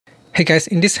Hey guys,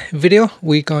 in this video,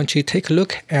 we're going to take a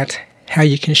look at how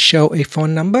you can show a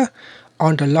phone number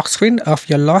on the lock screen of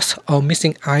your lost or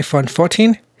missing iPhone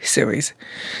 14 series.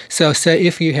 So say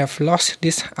if you have lost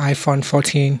this iPhone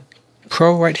 14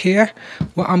 Pro right here,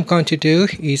 what I'm going to do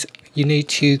is you need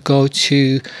to go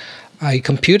to a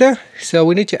computer. So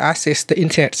we need to access the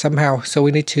internet somehow. So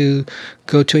we need to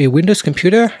go to a Windows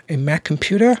computer, a Mac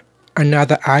computer,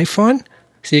 another iPhone.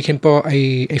 So you can borrow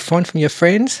a phone from your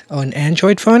friends or an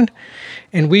Android phone.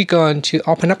 And we're going to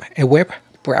open up a web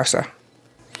browser.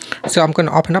 So I'm going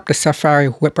to open up the Safari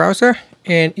web browser.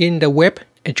 And in the web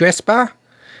address bar,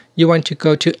 you want to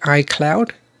go to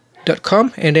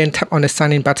iCloud.com and then tap on the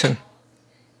sign in button.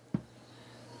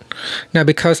 Now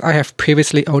because I have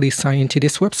previously already signed into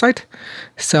this website,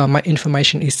 so my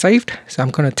information is saved. So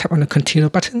I'm going to tap on the continue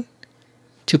button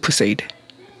to proceed.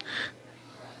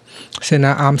 So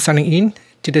now I'm signing in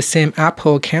to the same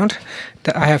Apple account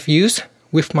that I have used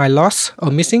with my lost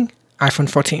or missing iPhone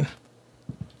 14.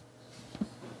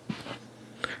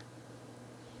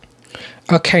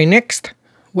 Okay, next,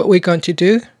 what we're going to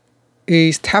do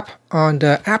is tap on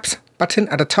the apps button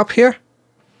at the top here,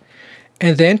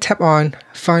 and then tap on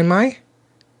Find My.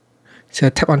 So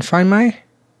tap on Find My.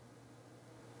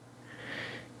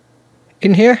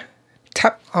 In here,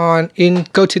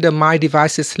 go to the My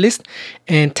Devices list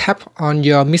and tap on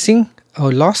your missing or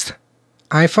lost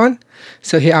iPhone.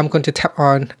 So here I'm going to tap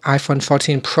on iPhone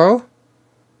 14 Pro.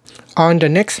 On the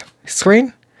next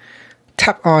screen,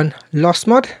 tap on Lost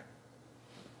Mode.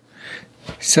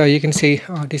 So you can see,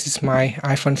 this is my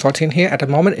iPhone 14 here. At the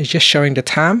moment, it's just showing the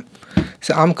time.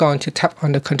 So I'm going to tap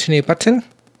on the continue button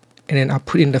and then I'll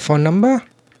put in the phone number.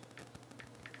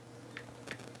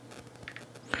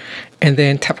 And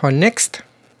then tap on next.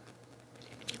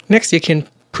 Next, you can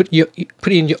put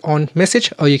in your own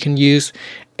message, or you can use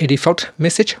a default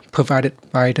message provided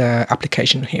by the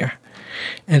application here.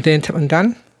 And then tap on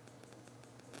done.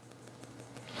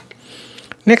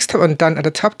 Next, tap on done at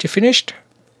the top to finished.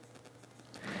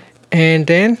 And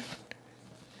then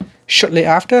shortly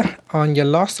after, on your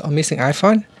lost or missing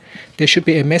iPhone, there should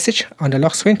be a message on the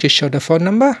lock screen to show the phone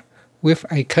number with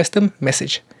a custom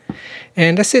message.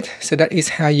 And that's it. So that is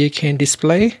how you can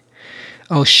display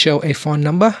or show a phone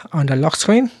number on the lock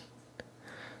screen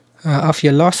of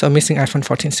your lost or missing iPhone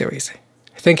 14 series.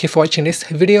 Thank you for watching this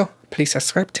video. Please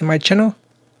subscribe to my channel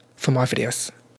for more videos.